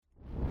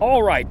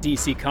All right,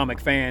 DC comic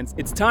fans,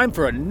 it's time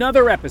for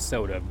another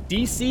episode of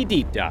DC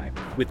Deep Dive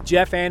with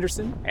Jeff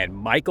Anderson and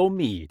Michael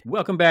Mead.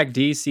 Welcome back,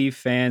 DC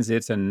fans.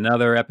 It's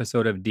another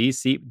episode of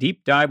DC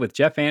Deep Dive with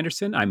Jeff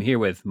Anderson. I'm here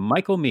with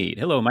Michael Mead.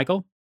 Hello,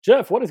 Michael.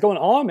 Jeff, what is going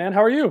on, man?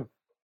 How are you?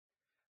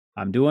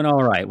 I'm doing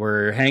all right.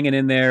 We're hanging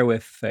in there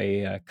with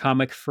a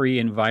comic-free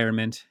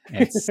environment.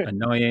 It's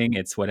annoying.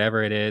 It's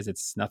whatever it is.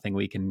 It's nothing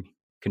we can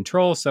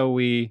control, so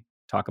we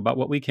talk about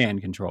what we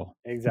can control.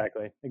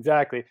 Exactly.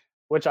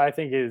 Which I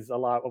think is a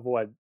lot of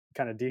what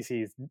kind of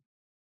DC's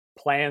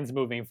plans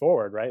moving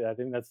forward, right? I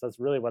think that's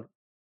really what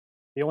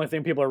the only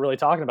thing people are really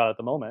talking about at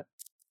the moment.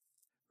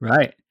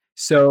 Right.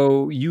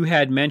 So you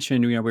had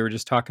mentioned, we were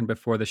just talking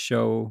before the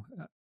show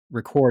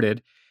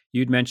recorded,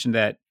 you'd mentioned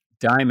that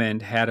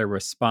Diamond had a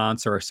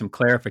response or some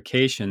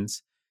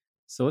clarifications.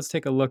 So let's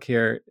take a look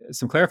here.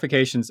 Some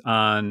clarifications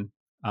on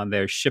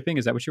their shipping.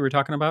 Is that what you were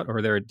talking about,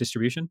 or their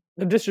distribution?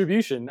 The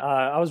distribution.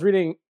 I was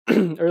reading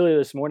earlier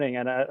this morning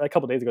and a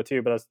couple days ago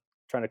too, but I was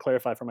trying to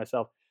clarify for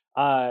myself.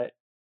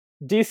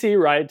 DC,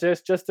 right?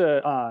 Just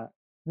to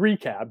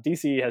recap,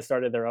 DC has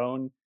started their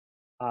own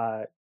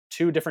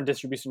two different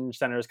distribution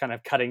centers, kind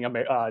of cutting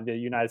the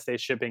United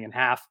States shipping in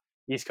half,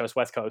 East Coast,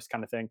 West Coast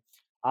kind of thing.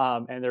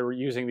 And they're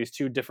using these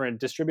two different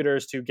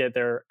distributors to get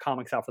their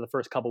comics out for the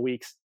first couple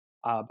weeks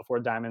before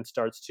Diamond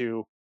starts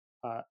to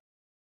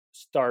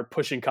start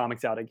pushing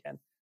comics out again.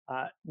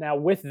 Now,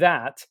 with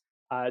that,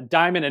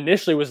 Diamond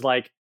initially was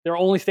like, their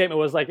only statement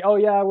was like, "Oh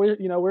yeah,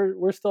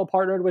 we're still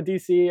partnered with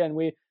DC, and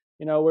we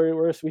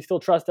still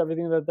trust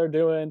everything that they're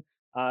doing.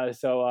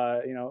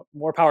 So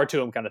more power to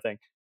them," kind of thing.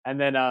 And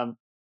then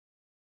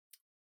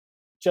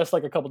just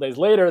like a couple days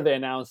later, they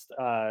announced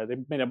they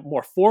made a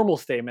more formal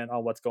statement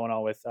on what's going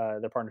on with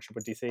their partnership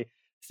with DC,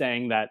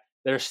 saying that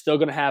they're still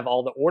going to have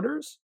all the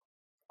orders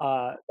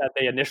that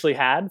they initially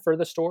had for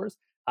the stores.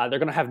 They're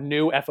going to have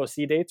new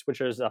FOC dates,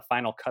 which is a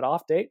final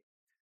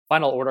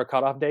order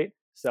cutoff date.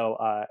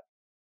 So,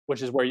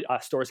 which is where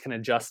stores can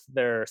adjust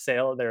their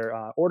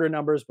order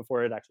numbers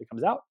before it actually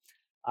comes out.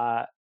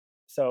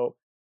 So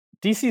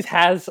DC's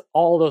has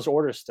all those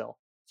orders still.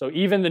 So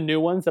even the new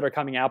ones that are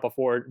coming out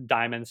before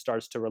Diamond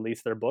starts to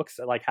release their books,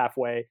 like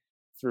halfway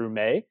through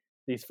May,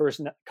 these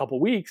first couple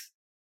weeks,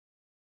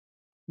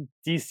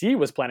 DC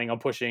was planning on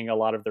pushing a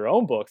lot of their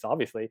own books,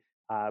 obviously,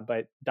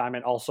 but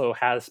Diamond also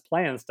has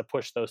plans to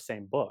push those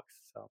same books.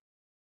 So,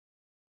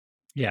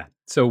 yeah.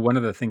 So one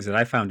of the things that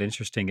I found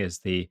interesting is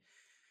the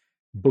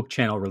book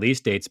channel release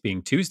dates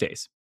being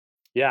Tuesdays.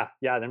 Yeah,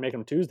 they're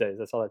making them Tuesdays.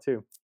 I saw that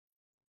too.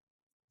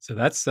 So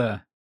that's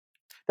that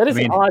is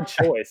an odd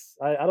choice.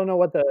 I don't know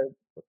what the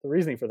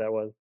reasoning for that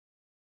was.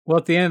 Well,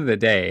 at the end of the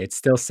day, it's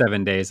still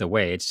 7 days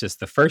away. It's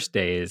just the first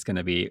day is going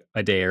to be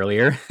a day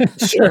earlier.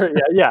 Sure.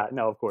 Yeah.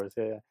 No, of course.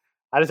 Yeah.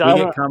 We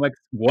get comics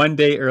 1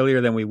 day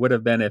earlier than we would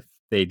have been if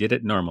they did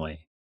it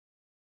normally.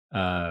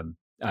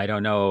 I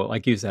don't know.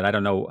 Like you said, I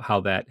don't know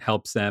how that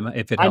helps them.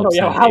 If it helps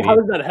them, how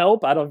does that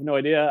help? I don't have no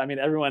idea. I mean,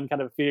 everyone kind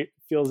of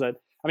feels that.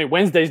 I mean,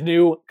 Wednesday's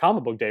new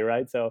comic book day,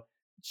 right? So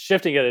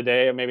shifting it a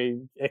day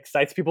maybe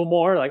excites people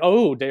more. Like,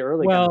 oh, day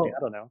early. Well, kind of, I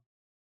don't know.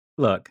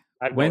 Look,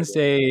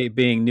 Wednesday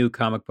being new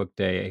comic book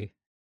day,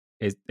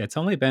 it's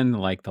only been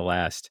like the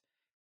last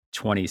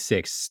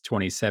 26,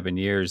 27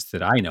 years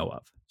that I know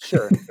of.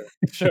 Sure.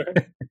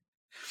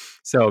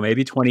 So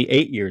maybe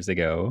 28 years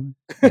ago,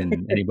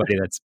 and anybody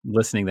that's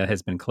listening that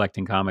has been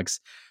collecting comics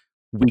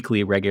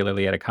weekly,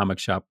 regularly at a comic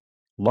shop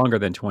longer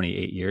than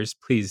 28 years,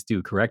 please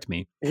do correct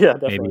me. Yeah,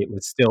 definitely. Maybe it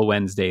was still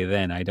Wednesday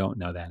then. I don't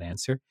know that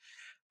answer.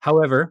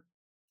 However,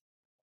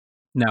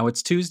 now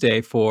it's Tuesday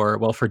for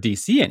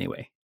DC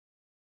anyway.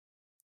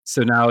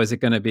 So now is it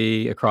going to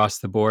be across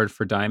the board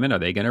for Diamond? Are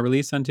they going to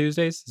release on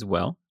Tuesdays as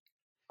well?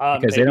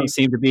 Because maybe.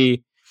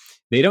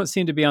 They don't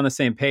seem to be on the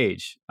same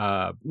page.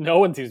 No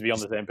one seems to be on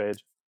the same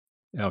page.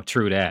 Oh,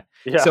 true that.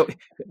 Yeah. So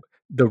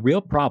the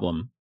real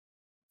problem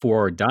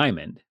for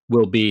Diamond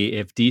will be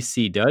if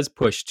DC does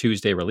push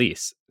Tuesday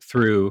release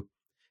through,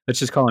 let's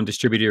just call them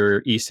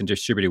Distributor East and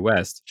Distributor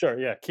West. Sure,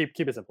 yeah. Keep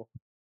it simple.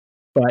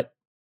 But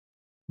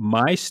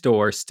my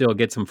store still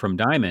gets them from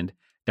Diamond.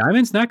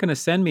 Diamond's not going to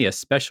send me a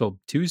special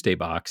Tuesday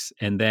box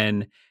and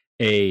then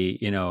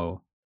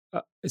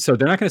so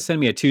they're not going to send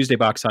me a Tuesday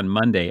box on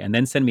Monday and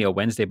then send me a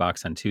Wednesday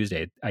box on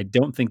Tuesday. I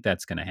don't think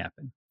that's going to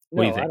happen.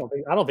 What do you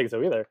think? I don't think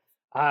so either.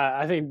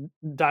 I think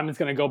Diamond's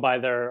going to go by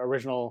their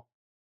original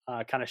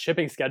kind of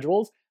shipping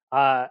schedules.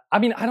 I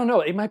mean, I don't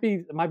know. It might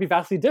be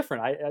vastly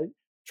different. I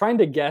trying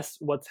to guess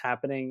what's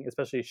happening,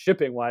 especially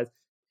shipping wise,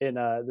 in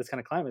this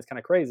kind of climate is kind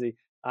of crazy.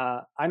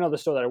 I know the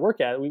store that I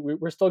work at,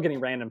 we're still getting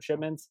random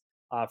shipments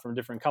from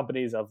different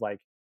companies of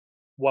like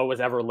what was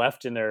ever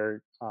left in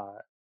their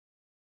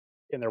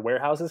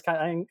warehouses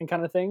kind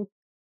of thing.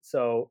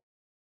 So,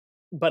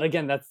 but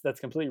again, that's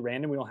completely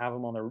random. We don't have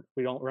them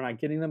we're not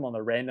getting them on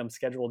the random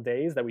scheduled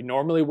days that we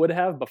normally would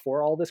have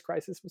before all this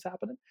crisis was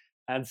happening.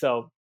 And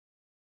so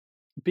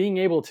being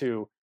able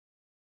to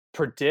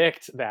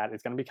predict that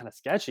is going to be kind of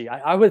sketchy.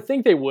 I would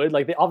think they would,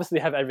 like, they obviously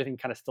have everything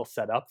kind of still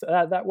set up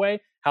that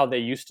way, how they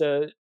used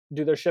to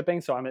do their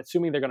shipping. So I'm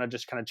assuming they're going to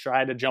just kind of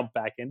try to jump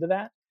back into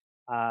that.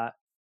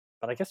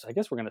 But I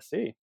guess we're gonna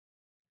see.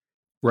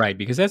 Right,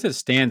 because as it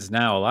stands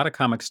now, a lot of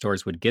comic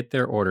stores would get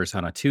their orders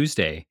on a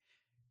Tuesday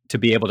to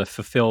be able to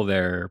fulfill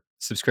their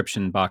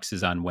subscription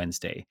boxes on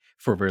Wednesday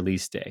for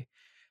release day.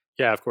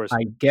 Yeah, of course.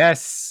 I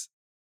guess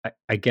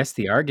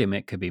the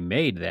argument could be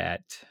made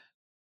that,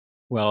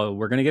 well,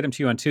 we're gonna get them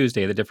to you on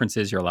Tuesday. The difference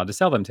is you're allowed to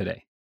sell them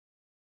today.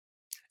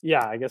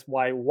 Yeah, I guess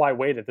why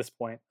wait at this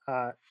point?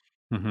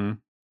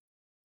 Mhm.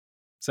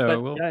 So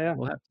But we'll yeah, yeah,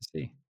 we'll have to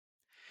see.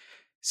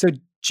 So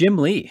Jim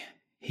Lee,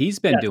 he's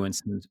been yes, doing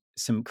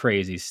some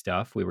crazy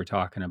stuff we were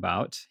talking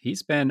about.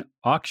 He's been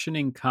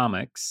auctioning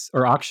comics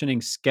or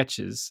auctioning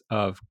sketches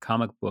of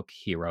comic book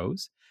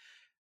heroes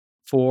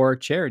for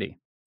charity.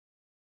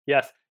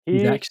 yes.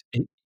 He's He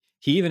actually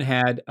he even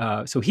had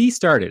so he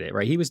started it,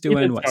 right? He was he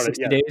doing did what, start it.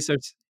 60 Yes, days or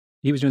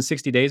he was doing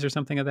 60 days or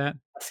something of that.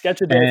 a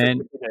sketch a day for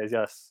And 60 days.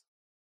 Yes,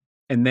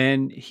 and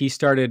then he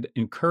started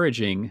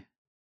encouraging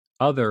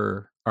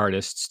other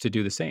artists to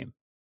do the same.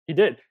 he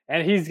did,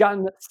 and he's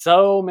gotten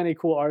so many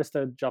cool artists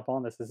to jump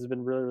on this. This has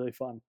been really really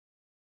fun.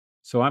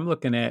 So I'm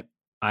looking at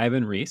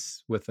Ivan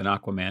Reis with an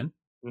Aquaman.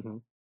 Hmm.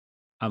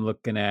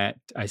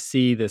 I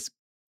see this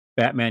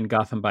Batman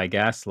Gotham by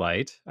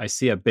Gaslight. I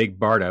see a big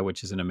Barda,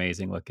 which is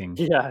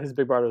Yeah, his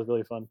Big Brother was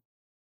really fun.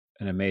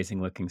 an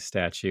amazing looking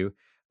statue,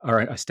 or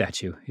a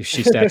statue.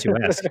 She's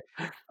statuesque.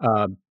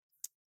 Um,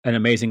 an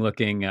amazing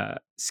looking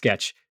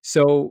sketch.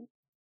 So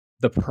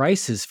the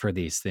prices for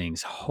these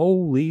things,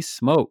 holy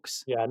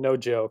smokes! Yeah, no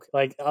joke.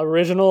 Like an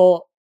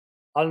original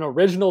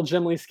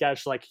Jim Lee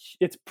sketch, like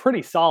it's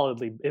pretty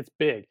solidly, it's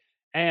big,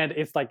 and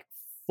it's like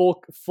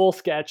full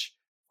sketch.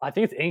 I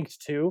think it's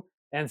inked too,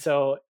 and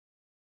so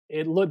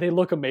they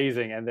look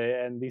amazing,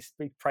 and these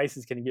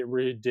prices can get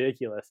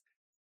ridiculous.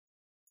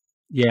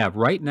 Yeah,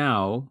 right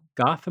now,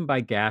 Gotham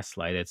by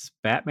Gaslight. It's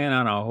Batman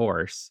on a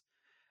horse.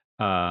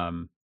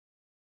 Um,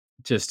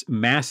 just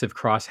massive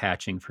cross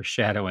hatching for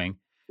shadowing.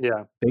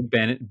 Yeah, Big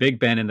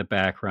Ben in the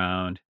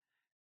background.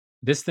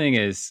 This thing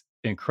is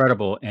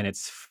incredible, and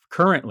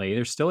currently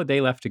there's still a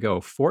day left to go.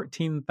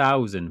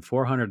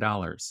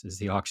 $14,400 is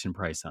the auction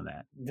price on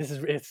that.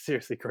 it's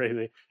seriously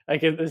crazy.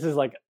 Like this is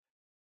like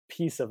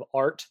piece of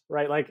art,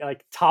 right?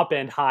 Like top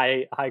end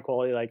high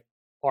quality like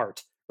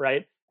art,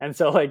 right? And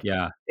so like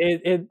Yeah.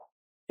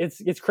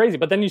 it's crazy.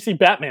 But then you see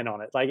Batman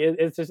on it, like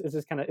it's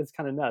just kind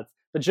of nuts.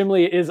 But Jim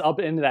Lee is up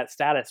into that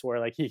status where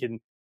like he can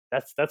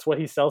that's what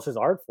he sells his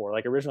art for,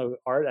 like original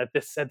art at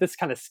this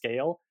kind of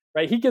scale,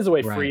 right? He gives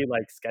away Right. free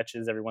like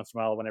sketches every once in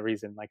a while whenever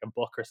he's in like a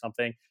book or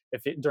something.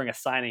 During a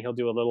signing, he'll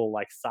do a little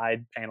like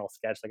side panel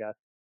sketch, like a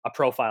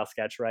profile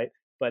sketch, right?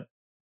 But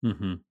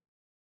Mhm.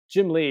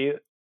 Jim Lee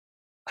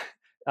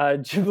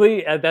Jim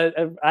Lee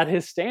at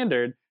his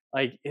standard,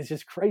 like it's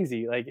just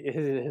crazy. Like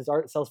his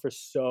art sells for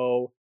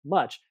so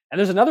much. And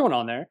there's another one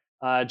on there.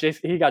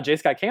 He got J.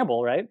 Scott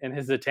Campbell, right? And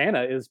his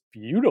Zatanna is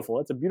beautiful.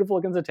 It's a beautiful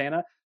looking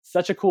Zatanna.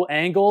 Such a cool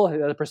angle.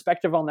 The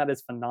perspective on that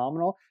is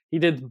phenomenal. He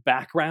did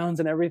backgrounds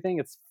and everything.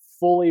 It's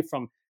fully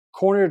from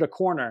corner to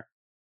corner.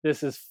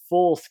 This is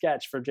full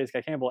sketch for J.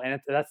 Scott Campbell, and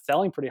that's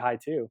selling pretty high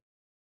too.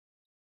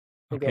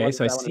 I think Okay, what is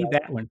so I that one? see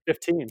that one.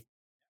 15.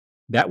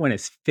 That one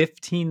is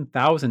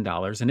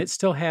 $15,000, and it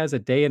still has a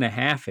day and a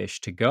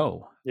half-ish to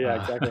go. Yeah,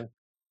 exactly.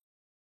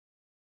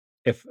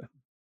 If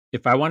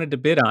if I wanted to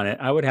bid on it,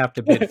 I would have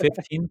to bid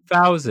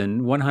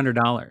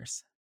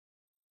 $15,100.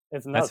 It's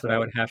That's nuts, what I right?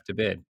 would have to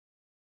bid.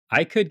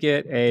 I could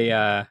get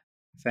a,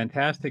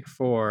 Fantastic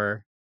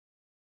Four,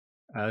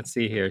 let's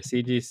see here,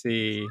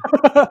 CGC.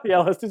 Yeah,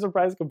 let's do some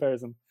price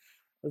comparison.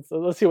 Let's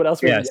see what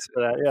else we can get Yes,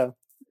 for that. Yeah.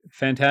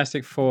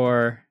 Fantastic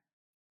Four,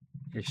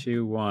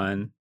 issue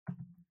 1.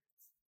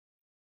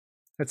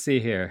 Let's see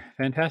here.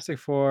 Fantastic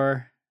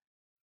Four,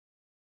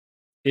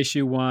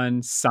 issue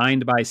 1,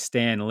 signed by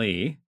Stan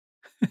Lee,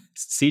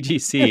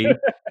 CGC,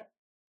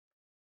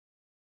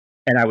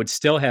 and I would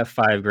still have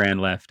 5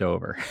 grand left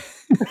over.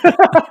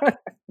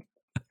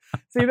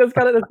 See, that's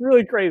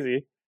really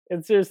crazy.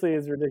 It seriously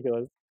is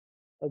ridiculous.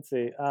 Let's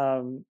see.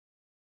 I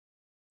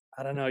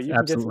don't know. It's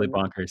absolutely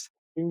bonkers.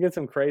 You can get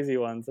some crazy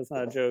ones. That's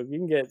not a joke. You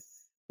can get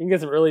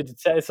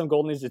some some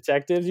Golden Age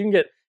detectives. You can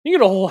get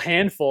a whole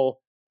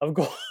handful of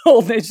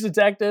Golden Age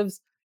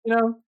detectives.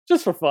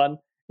 Just for fun.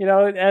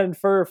 And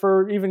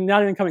for even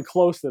not even coming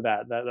close to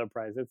that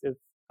price. It's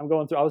I'm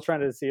going through. I was trying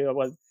to see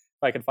what if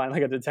I could find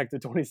like a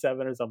Detective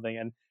 27 or something,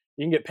 and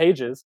you can get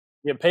pages.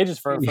 You get pages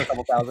for a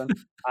couple thousand.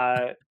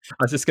 Uh, I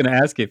was just gonna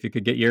ask you if you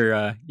could get your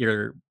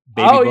baby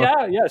oh book.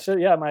 yeah, yeah, sure,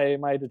 yeah.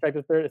 My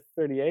Detective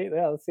 38.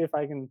 Yeah, let's see if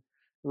I can Yeah,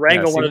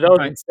 wrangle see one if of you can those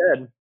find.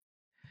 instead.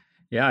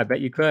 Yeah, I bet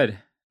you could.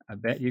 I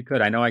bet you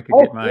could. I know I could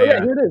Oh, get oh my,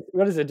 yeah, here it is.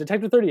 What is it?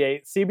 Detective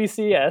 38,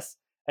 CBCS,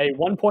 a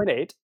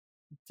 1.8,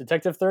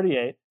 Detective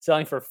 38,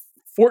 selling for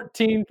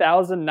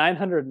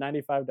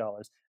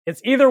 $14,995.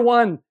 It's either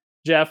one,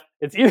 Jeff.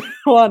 It's either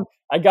one.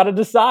 I got to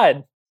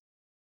decide.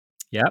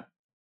 Yep,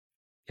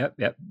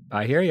 yep.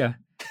 I hear you.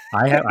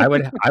 I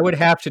would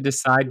have to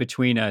decide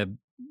between a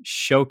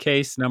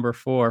Showcase number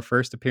 4,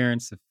 first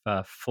appearance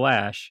of,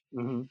 Flash,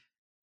 Mhm.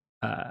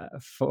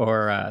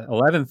 for,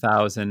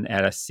 11,000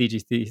 at a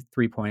CG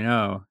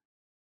 3.0,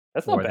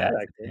 That's not for bad,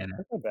 that, actually. and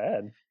That's not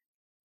bad.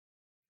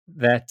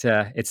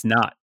 it's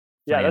not,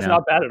 Yeah, funny that's enough.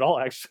 not bad at all,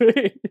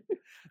 actually.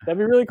 That'd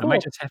be really cool. I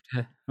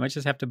might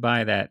just have to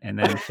buy that and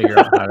then figure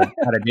out how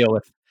to deal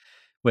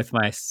with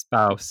my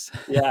spouse.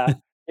 Yeah.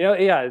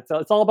 Yeah,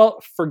 it's all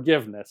about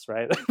forgiveness,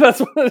 right? That's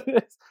what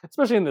it is,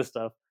 especially in this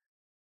stuff.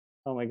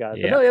 Oh my god. But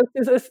Yeah, no,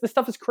 this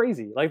stuff is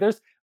crazy. Like, there's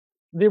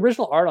the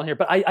original art on here,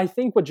 but I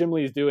think what Jim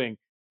Lee is doing,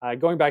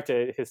 going back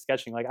to his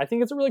sketching, like, I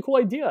think it's a really cool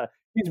idea.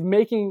 He's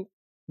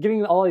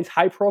getting all these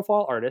high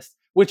profile artists,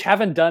 which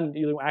haven't done,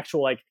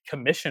 actual, like,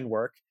 commission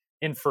work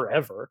in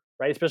forever,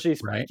 right? Especially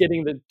right.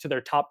 getting to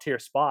their top tier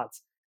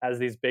spots as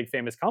these big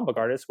famous comic book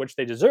artists, which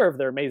they deserve.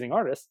 They're amazing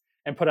artists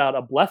and put out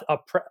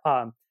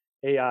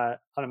an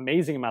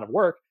amazing amount of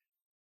work.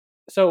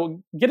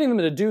 So getting them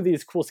to do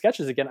these cool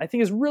sketches again, I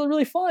think is really,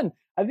 really fun.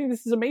 I think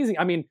this is amazing.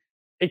 I mean,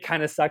 it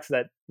kind of sucks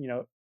that,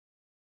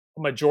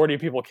 a majority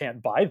of people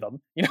can't buy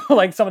them.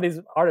 Like some of these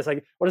artists,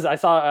 like, what is it? I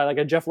saw, like,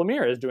 a Jeff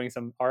Lemire is doing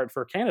some art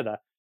for Canada,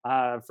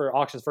 for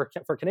auctions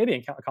for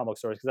Canadian comic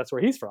stores, because that's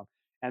where he's from,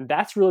 and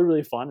that's really,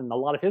 really fun. And a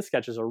lot of his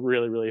sketches are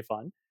really, really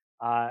fun.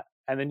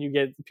 And then you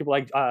get people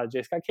like,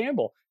 J. Scott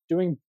Campbell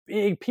doing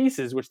big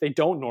pieces, which they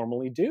don't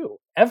normally do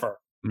ever.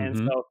 And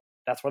Mhm. so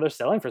that's why they're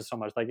selling for so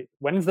much. Like,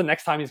 when's the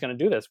next time he's going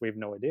to do this? We have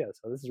no idea.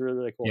 So this is really,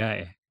 really cool.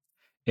 Yeah,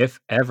 if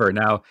ever.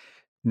 Now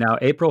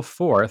April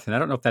 4th, and I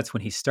don't know if that's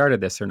when he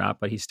started this or not,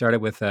 but he started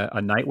with a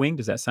Nightwing.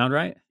 Does that sound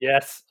right?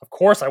 Yes, of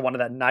course I wanted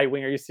that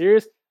Nightwing. Are you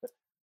serious?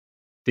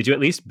 Did you at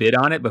least bid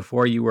on it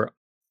before you were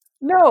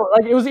No,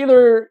 like, it was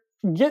either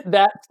get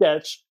that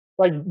sketch,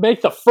 like,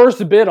 make the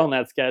first bid on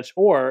that sketch,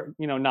 or,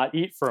 not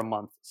eat for a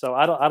month. So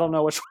I don't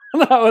know which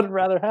one I would have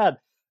rather had.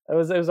 It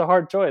was a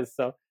hard choice.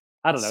 So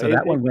I don't know. so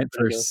that one It's went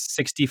for ridiculous.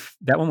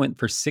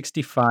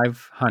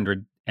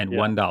 6,500 and Yeah,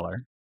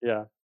 $1.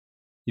 yeah.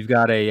 You've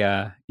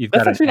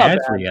That's got actually not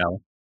bad.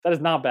 That is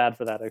not bad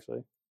for that,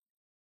 actually.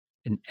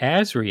 An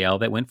Azrael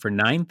that went for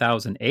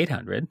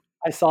 9,800.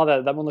 I saw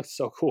that. That one looks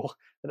so cool.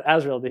 But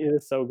Azrael, he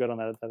is so good on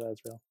that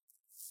Azrael.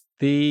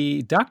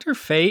 The Doctor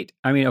Fate,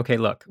 I mean, okay,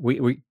 look,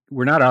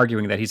 we're not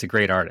arguing that he's a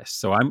great artist.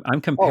 So I'm Oh,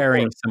 of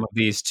comparing course. some of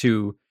these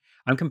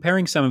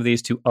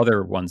to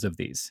other ones of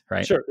these,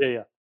 right? Sure. Yeah,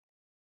 yeah.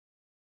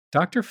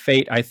 Doctor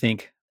Fate, I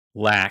think,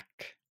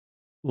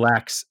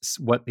 lacks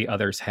what the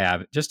others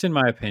have. Just in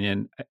my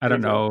opinion, I Me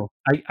don't too. know.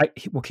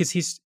 Well,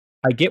 because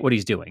I get what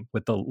he's doing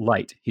with the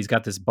light. He's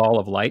got this ball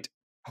of light,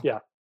 Yeah.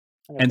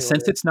 I can and see what it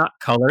is. since it's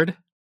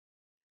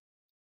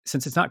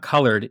not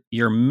colored,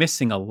 you're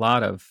missing a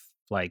lot of,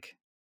 like,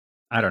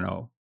 I don't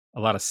know,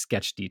 a lot of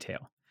sketch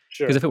detail.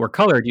 Because Sure. if it were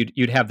colored,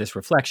 you'd have this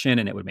reflection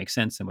and it would make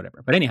sense and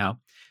whatever. But anyhow,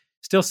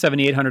 still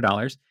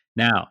 $7,800.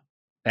 Now,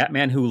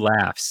 Batman Who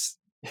Laughs,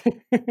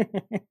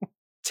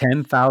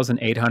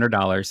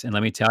 $10,800, and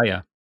let me tell you,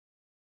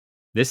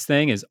 this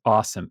thing is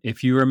awesome.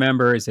 If you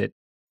remember, is it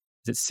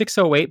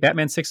 608,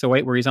 Batman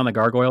 608, where he's on the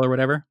gargoyle or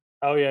whatever?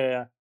 Oh, yeah,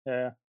 yeah. Yeah,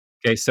 yeah.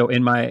 Okay, so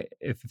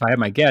if I have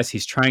my guess,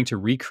 he's trying to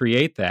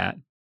recreate that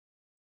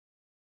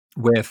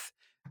with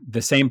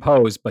the same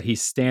pose, but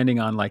he's standing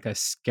on like a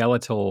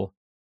skeletal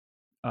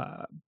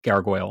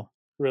gargoyle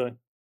Really.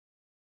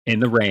 in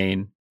the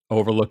rain,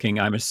 overlooking,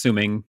 I'm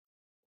assuming,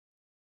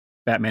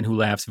 Batman Who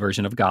Laughs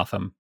version of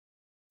Gotham.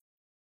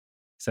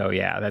 So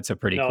yeah, that's a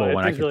pretty No, cool it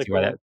one. I seems can really see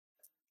why that. cool.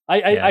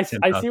 Yeah, I see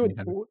what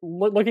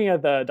 10,800. looking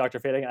at the Dr.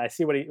 Fading, I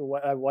see what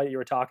you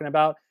were talking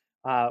about,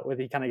 where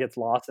he kinda gets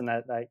lost in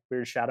that, like,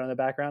 weird shadow in the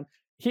background.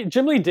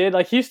 Jim Lee did,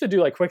 like, he used to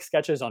do, like, quick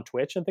sketches on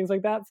Twitch and things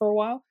like that for a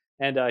while,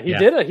 and, Yeah,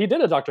 he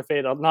did a Dr.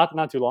 Fate,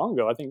 not too long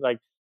ago. I think, like,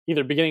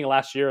 either beginning of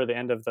last year or the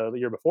end of the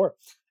year before,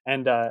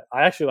 and, I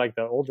actually like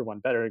the older one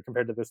better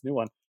compared to this new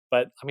one.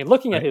 But, I mean,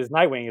 looking at right. his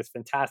Nightwing is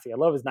fantastic. I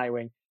love his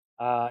Nightwing,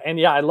 and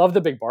yeah, I love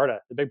the Big Barda.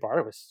 The Big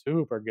Barda was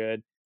super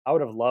good. I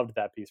would have loved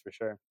that piece for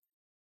sure.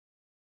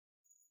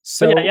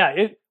 But yeah, So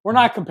yeah, we're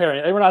not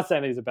comparing. We're not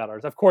saying that he's a bad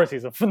artist. Of course,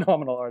 he's a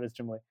phenomenal artist,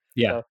 Jim Lee.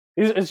 yeah, So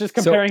it's just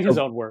so comparing his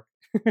so own work.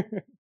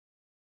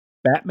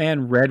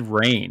 Batman Red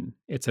Rain.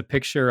 It's a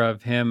picture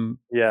of him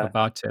Yeah,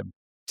 about to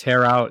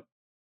tear out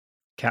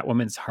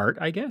Catwoman's heart,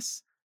 I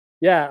guess.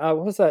 yeah.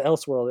 What was that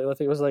Elseworld? It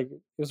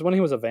was when he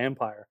was a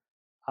vampire.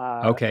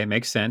 Uh, Okay,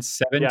 makes sense.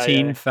 yeah, yeah.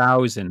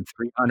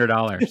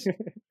 $17,300.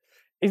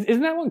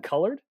 Isn't that one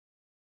colored?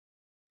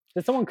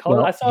 Did someone color?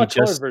 I Well, saw a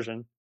colored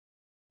version.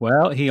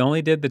 he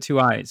only did the 2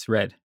 eyes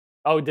red.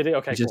 Oh, did he? He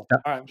Okay, just cool.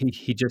 All right.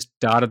 he just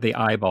dotted the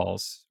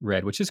eyeballs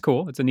red, which is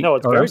cool. It's a neat, No,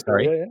 it's or I'm very cool.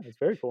 sorry, Yeah, yeah, it's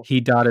very cool. he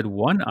dotted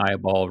one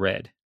eyeball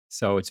red.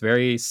 So it's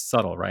very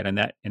subtle, right, in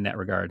that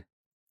regard.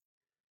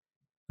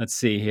 Let's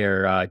see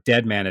here.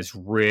 Dead Man is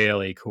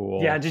really Yeah,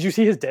 cool. did you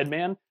see his Dead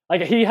Man?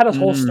 Like, he had a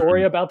whole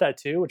story Mm. about that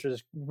too, which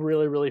was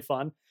really, really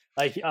fun.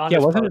 Like, on Yeah,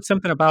 his wasn't post it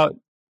something about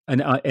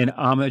an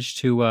homage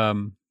to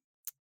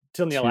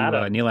Neil to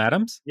Adams. Neil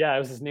Adams? Yeah, it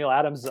was his Neil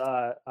Adams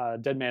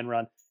Dead Man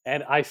run,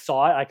 and I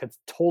saw it. I could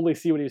totally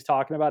see what he was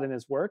talking about in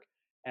his work,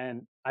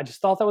 and I just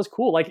thought that was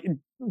cool. Like,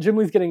 Jim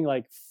Lee's getting,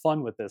 like,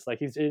 fun with this. Like,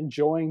 he's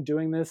enjoying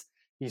doing this.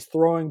 He's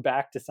throwing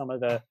back to some of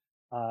the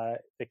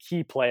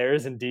key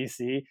players in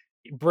DC,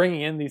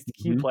 bringing in these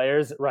key Mhm.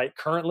 players right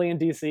currently in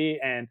DC,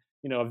 and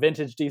a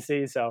vintage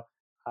DC. So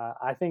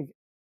I think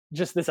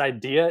just this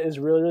idea is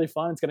really really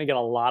fun. It's going to get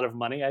a lot of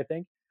money, I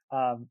think.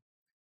 Um,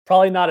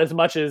 Probably not as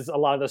much as a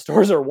lot of the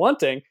stores are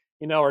wanting,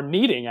 or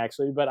needing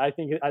actually, but I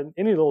think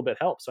any little bit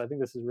helps. So I think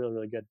this is really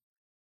really good.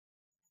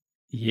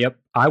 Yep.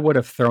 I would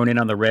have thrown in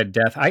on the Red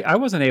Death. I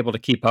wasn't able to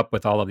keep up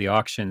with all of the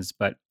auctions,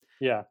 but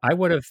Yeah. I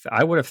would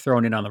have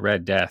thrown in on the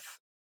Red Death,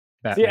 See,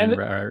 Batman, and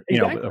or the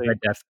exactly. Red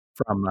Death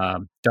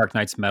from Dark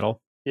Knight's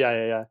Metal. Yeah,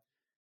 yeah, yeah.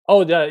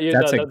 Oh,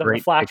 That's a the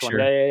great Flash one.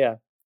 picture. Yeah, yeah,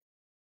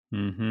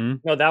 yeah. Hmm.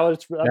 No,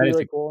 that'd That be is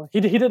really cool. He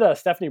did a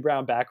Stephanie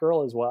Brown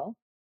Batgirl as well.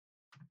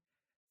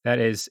 that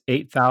is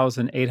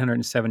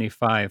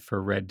 8,875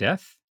 for Red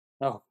Death.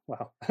 Oh,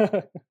 wow.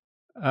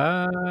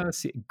 Let's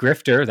see,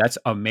 Grifter. That's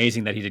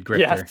amazing that he did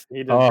Yes, Grifter. he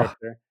did Oh,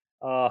 Grifter.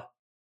 Uh,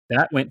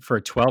 that went for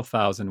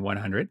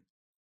 12,100.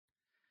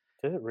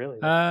 did it really?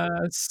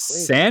 That's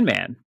crazy.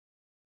 Sandman.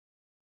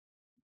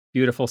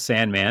 Beautiful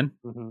Sandman.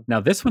 Mhm.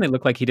 Now this one, it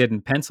looked like he did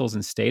in pencils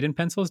and stayed in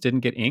pencils, didn't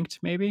get inked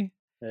maybe?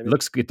 Maybe.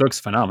 It looks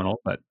phenomenal,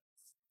 but,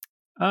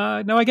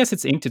 no, I guess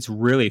it's inked, it's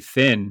really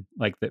thin,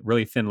 like the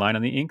really thin line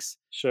on the inks.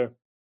 Sure.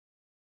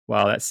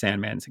 Wow, that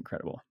Sandman's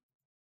incredible.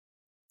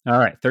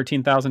 Alright,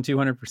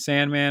 13,200 for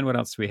Sandman. What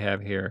else do we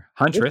have here?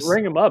 Just Huntress.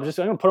 ring him up. I'm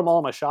gonna put them all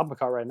in my shopping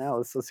cart right now.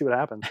 Let's see what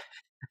happens.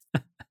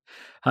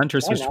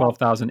 Huntress Why was not?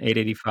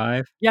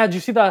 12,885. Yeah, did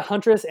you see the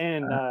Huntress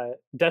and Uh,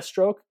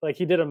 Deathstroke? Like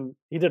he did one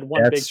big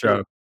piece.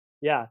 Deathstroke.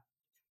 Yeah,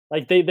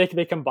 like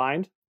they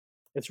combined.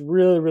 It's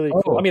really really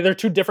cool. I Oh, mean, they're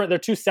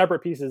two separate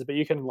pieces, but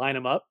you can line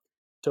them up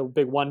to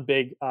one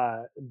big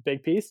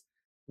piece.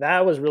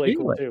 That was really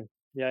cool really? too.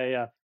 Yeah, yeah,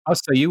 yeah. Oh,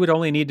 so you would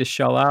only need to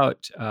shell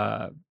out,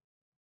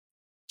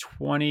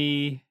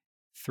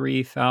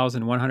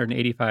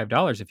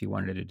 $23,185 if you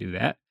wanted to do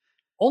that.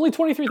 Only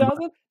twenty three Come on.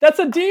 thousand. That's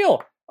a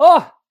deal.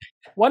 Oh,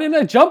 why didn't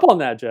I jump on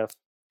that, Jeff?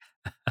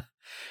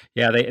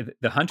 Yeah,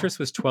 the Huntress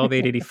was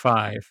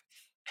 12,885,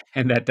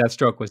 and that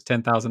Deathstroke was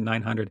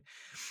 10,900.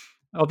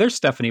 Oh, there's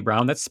Stephanie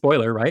Brown. That's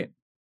spoiler, right?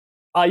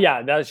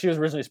 Yeah, she was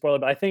originally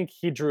spoiled, but I think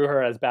he drew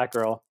her as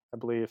Batgirl. I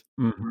believe.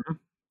 Mhm. Yeah,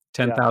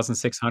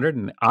 10,600,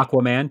 and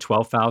Aquaman,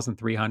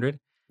 12,300.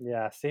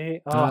 yeah. See,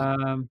 oh,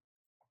 Um,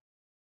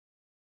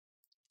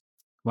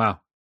 wow.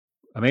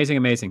 Amazing,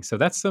 amazing. So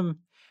that's some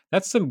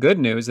good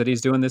news that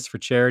he's doing this for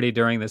charity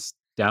during this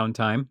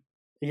downtime.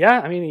 yeah.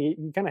 I mean,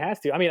 he kind of has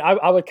to. I mean,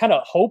 I would kind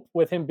of hope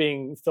with him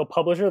being still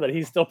publisher that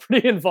he's still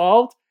pretty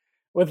involved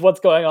with what's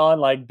going on,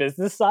 like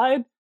business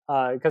side.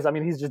 Because I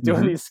mean, he's just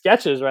doing Mhm. these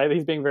sketches, right?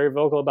 He's being very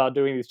vocal about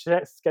doing these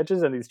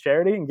sketches and these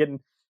charity and getting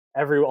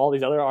all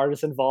these other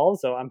artists involved.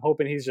 So I'm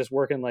hoping he's just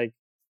working like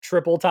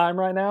triple time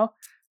right now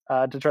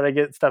to try to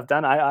get stuff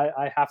done.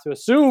 I have to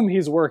assume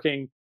he's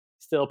working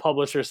still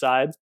publisher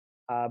side.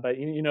 But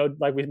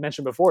like we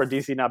mentioned before,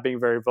 DC not being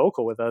very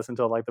vocal with us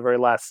until like the very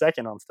last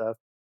second on stuff.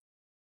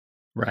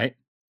 Right.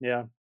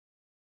 Yeah.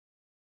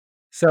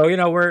 So,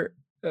 we're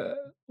uh,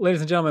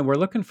 ladies and gentlemen, we're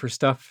looking for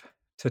stuff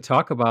to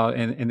talk about,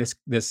 and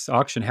this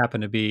auction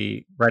happened to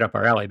be right up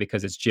our alley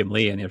because it's Jim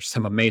Lee, and there's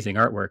some amazing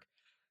artwork.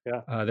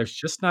 Yeah. There's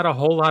just not a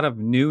whole lot of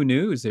new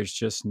news. There's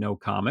just no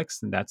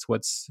comics, and that's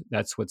what's new.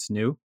 That's what's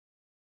new.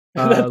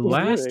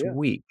 Last Yeah.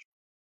 week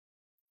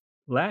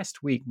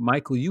last week,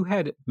 Michael, you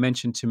had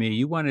mentioned to me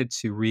you wanted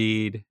to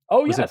read,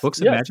 Oh was it yes, Books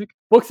of yes. Magic?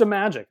 Books of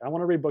Magic. I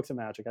want to read Books of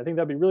Magic. I think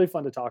that'd be really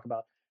fun to talk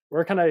about.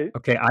 Where can I?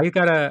 Okay,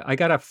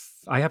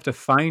 I have to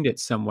find it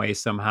some way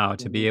somehow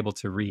to be Mhm. able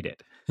to read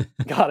it.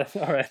 Got it.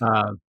 All right.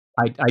 Uh,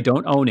 I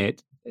don't own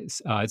it.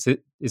 Is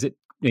it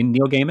in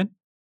Neil Gaiman?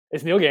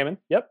 It's Neil Gaiman.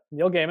 Yep,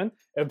 Neil Gaiman.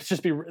 It's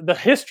just be the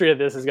history of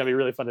this is going to be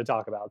really fun to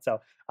talk about. So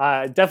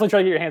definitely try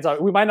to get your hands on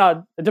it. We might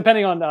not,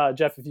 depending on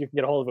Jeff, if you can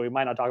get a hold of it, we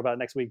might not talk about it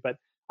next week. But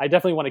I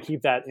definitely want to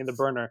keep that in the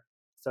burner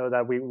so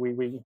that we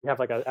have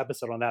like an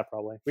episode on that.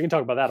 Probably we can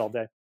talk about that all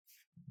day.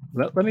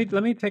 Let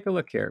me take a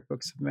look here.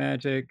 Books of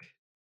Magic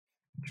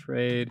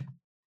trade.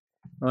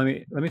 Let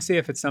me see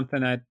if it's something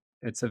that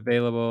it's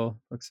available.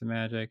 Books of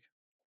Magic,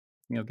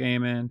 Neil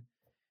Gaiman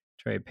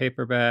trade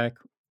paperback.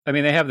 I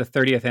mean, they have the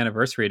 30th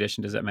anniversary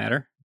edition. Does that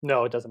matter?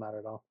 No, it doesn't matter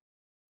at all.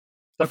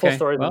 The full Okay.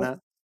 stories on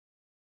Well,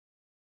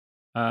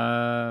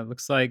 that.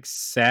 looks like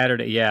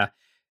Saturday. Yeah,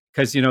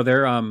 because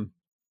they're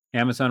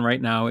Amazon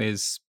right now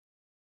is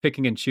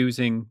picking and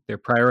choosing. They're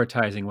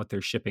prioritizing what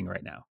they're shipping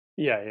right now.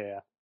 Yeah,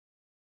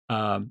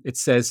 yeah, It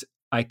says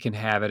I can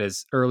have it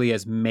as early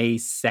as May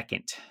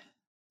 2nd,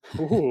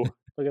 yeah. Ooh,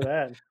 look at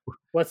that. What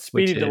which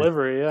speedy is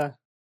delivery.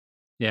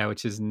 Yeah,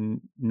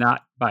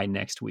 not by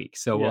next week.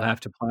 So we'll yeah. have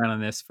to plan on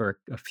this for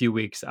a few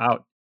weeks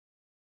out.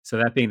 So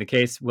that being the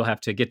case, we'll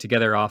have to get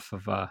together off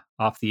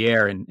the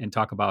air and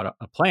talk about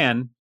a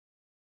plan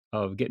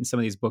of getting some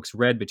of these books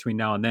read between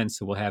now and then.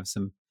 So we'll have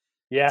some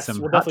Yes,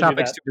 some we'll hot definitely do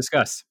topics that. to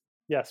discuss.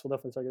 Yes, we'll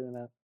definitely start doing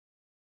that.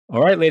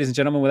 All right, ladies and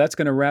gentlemen. Well, that's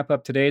going to wrap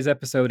up today's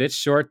episode. It's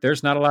short.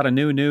 There's not a lot of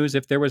new news.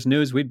 If there was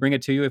news, we'd bring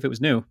it to you if it was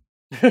new.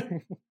 That's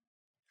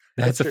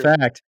That's a true.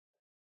 fact.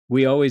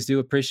 We always do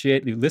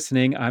appreciate you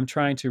listening. I'm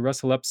trying to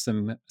rustle up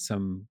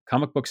some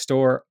comic book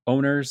store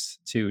owners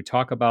to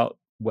talk about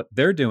what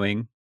they're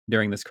doing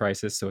during this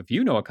crisis. So if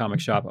you know a comic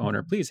shop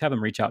owner, please have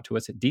them reach out to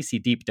us at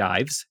DC Deep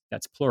Dives,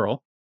 that's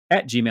plural,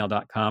 at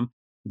gmail.com.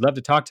 We'd love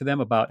to talk to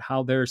them about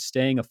how they're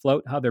staying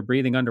afloat, how they're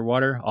breathing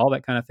underwater, all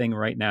that kind of thing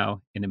right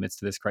now in the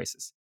midst of this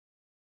crisis.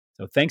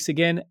 So thanks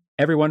again,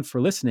 everyone,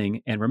 for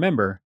listening. And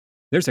remember,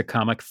 there's a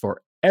comic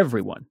for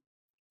everyone.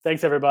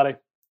 Thanks, everybody.